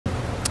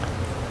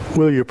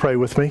Will you pray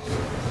with me?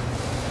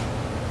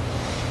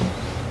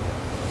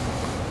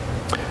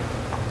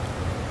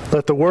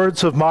 Let the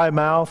words of my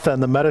mouth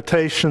and the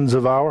meditations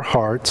of our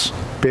hearts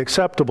be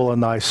acceptable in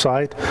thy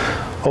sight,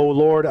 O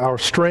Lord, our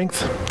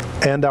strength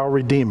and our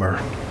Redeemer.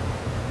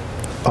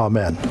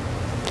 Amen.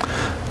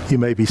 You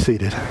may be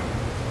seated.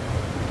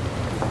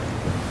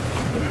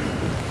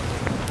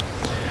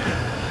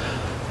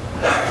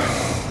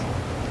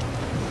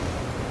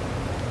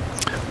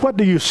 What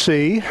do you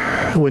see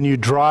when you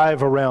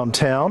drive around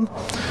town?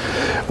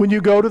 When you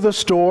go to the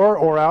store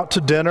or out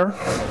to dinner?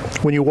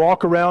 When you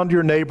walk around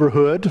your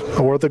neighborhood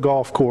or the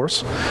golf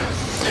course?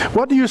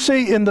 What do you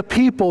see in the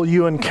people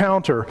you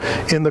encounter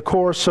in the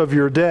course of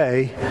your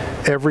day,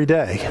 every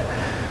day?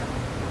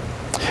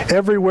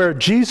 Everywhere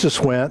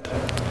Jesus went,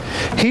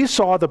 he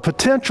saw the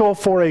potential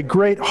for a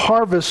great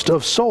harvest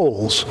of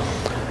souls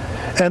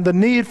and the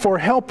need for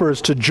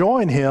helpers to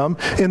join him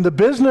in the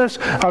business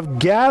of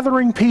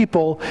gathering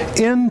people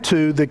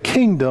into the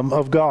kingdom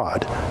of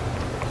God.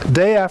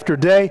 Day after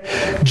day,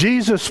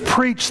 Jesus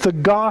preached the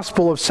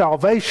gospel of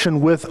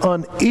salvation with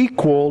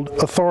unequaled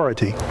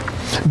authority.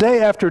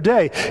 Day after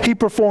day, he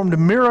performed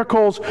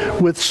miracles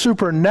with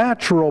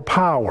supernatural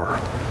power.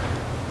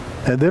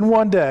 And then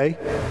one day,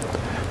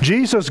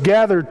 Jesus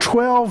gathered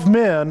 12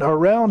 men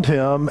around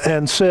him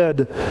and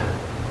said,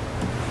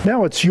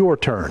 "Now it's your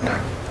turn."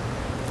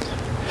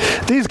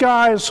 These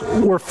guys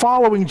were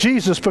following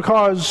Jesus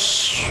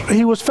because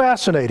he was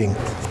fascinating.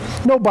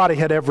 Nobody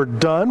had ever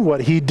done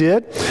what he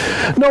did.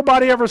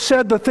 Nobody ever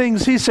said the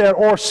things he said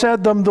or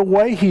said them the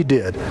way he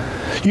did.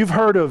 You've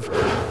heard of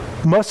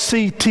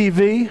must-see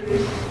TV.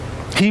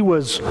 He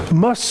was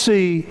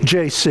must-see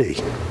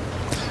JC.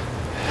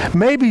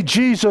 Maybe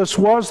Jesus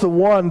was the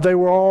one they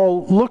were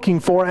all looking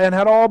for and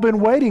had all been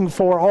waiting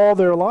for all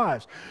their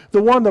lives.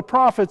 The one the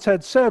prophets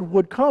had said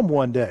would come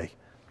one day.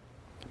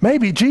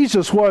 Maybe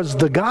Jesus was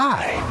the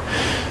guy.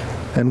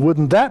 And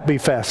wouldn't that be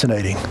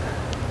fascinating?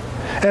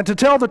 And to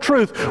tell the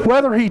truth,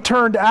 whether he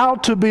turned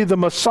out to be the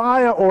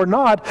Messiah or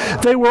not,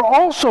 they were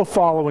also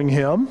following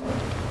him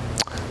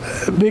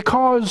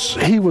because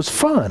he was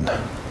fun.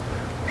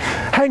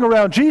 Hang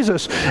around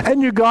Jesus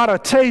and you got a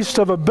taste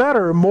of a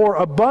better, more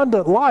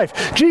abundant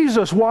life.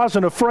 Jesus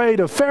wasn't afraid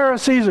of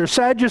Pharisees or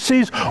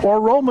Sadducees or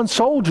Roman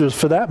soldiers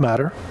for that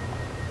matter.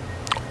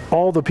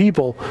 All the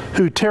people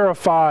who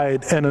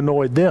terrified and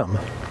annoyed them.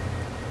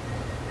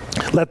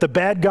 Let the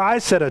bad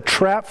guys set a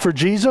trap for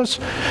Jesus,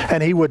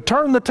 and he would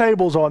turn the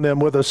tables on them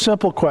with a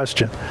simple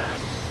question.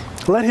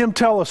 Let him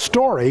tell a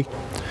story,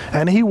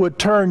 and he would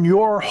turn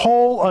your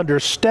whole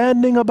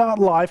understanding about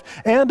life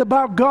and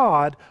about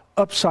God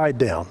upside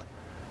down.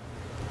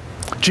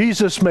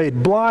 Jesus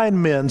made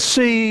blind men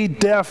see,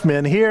 deaf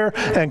men hear,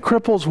 and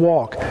cripples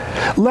walk.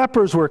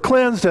 Lepers were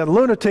cleansed, and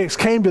lunatics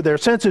came to their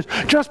senses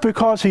just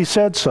because he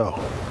said so.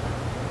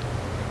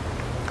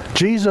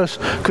 Jesus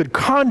could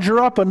conjure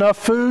up enough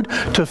food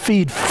to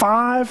feed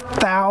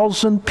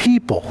 5,000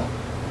 people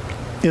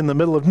in the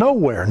middle of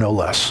nowhere, no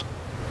less.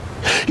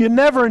 You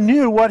never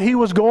knew what he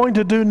was going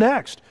to do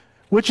next,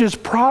 which is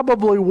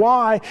probably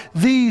why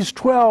these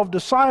 12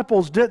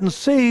 disciples didn't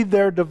see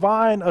their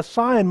divine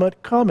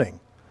assignment coming.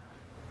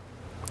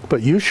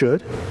 But you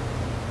should.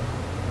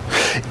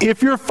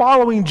 If you're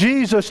following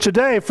Jesus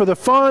today for the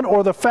fun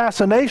or the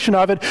fascination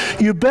of it,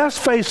 you best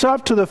face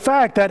up to the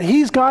fact that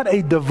he's got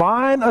a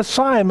divine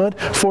assignment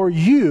for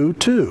you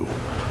too.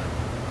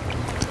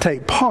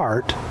 Take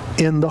part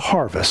in the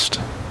harvest.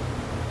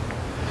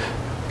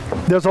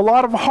 There's a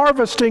lot of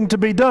harvesting to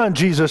be done,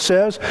 Jesus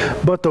says,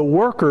 but the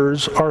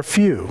workers are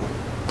few.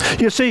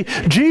 You see,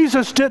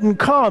 Jesus didn't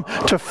come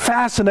to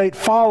fascinate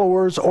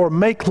followers or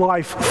make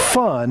life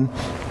fun.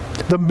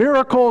 The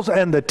miracles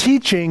and the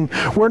teaching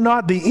were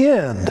not the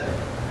end.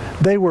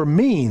 They were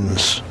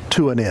means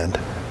to an end.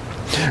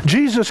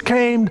 Jesus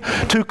came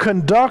to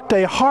conduct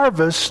a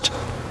harvest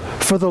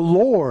for the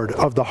Lord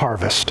of the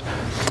harvest,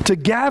 to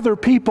gather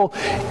people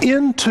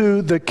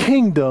into the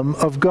kingdom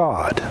of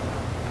God.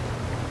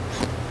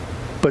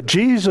 But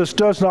Jesus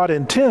does not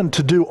intend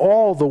to do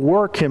all the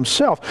work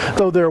himself,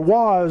 though there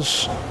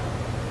was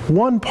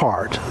one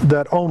part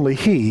that only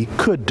he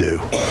could do.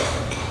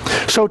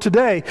 So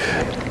today,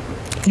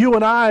 you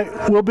and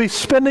I will be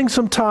spending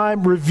some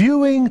time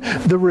reviewing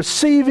the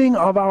receiving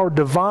of our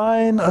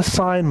divine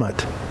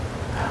assignment.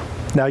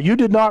 Now, you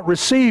did not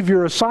receive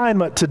your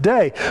assignment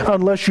today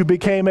unless you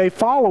became a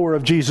follower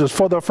of Jesus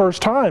for the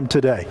first time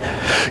today.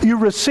 You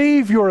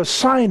receive your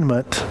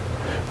assignment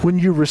when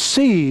you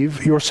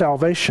receive your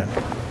salvation.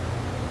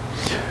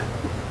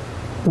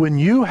 When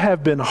you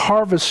have been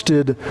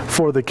harvested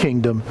for the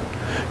kingdom,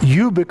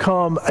 you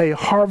become a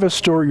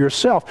harvester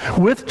yourself.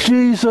 With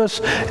Jesus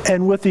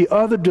and with the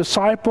other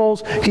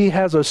disciples he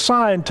has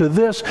assigned to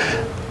this,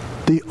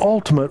 the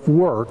ultimate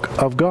work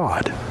of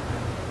God.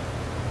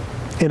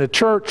 In a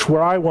church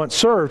where I once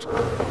served,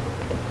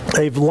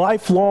 a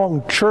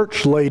lifelong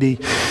church lady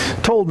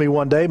told me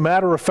one day,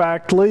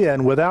 matter-of-factly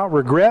and without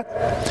regret,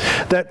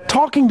 that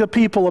talking to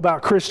people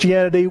about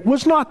Christianity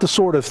was not the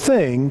sort of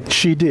thing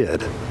she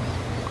did.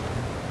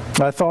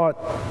 I thought,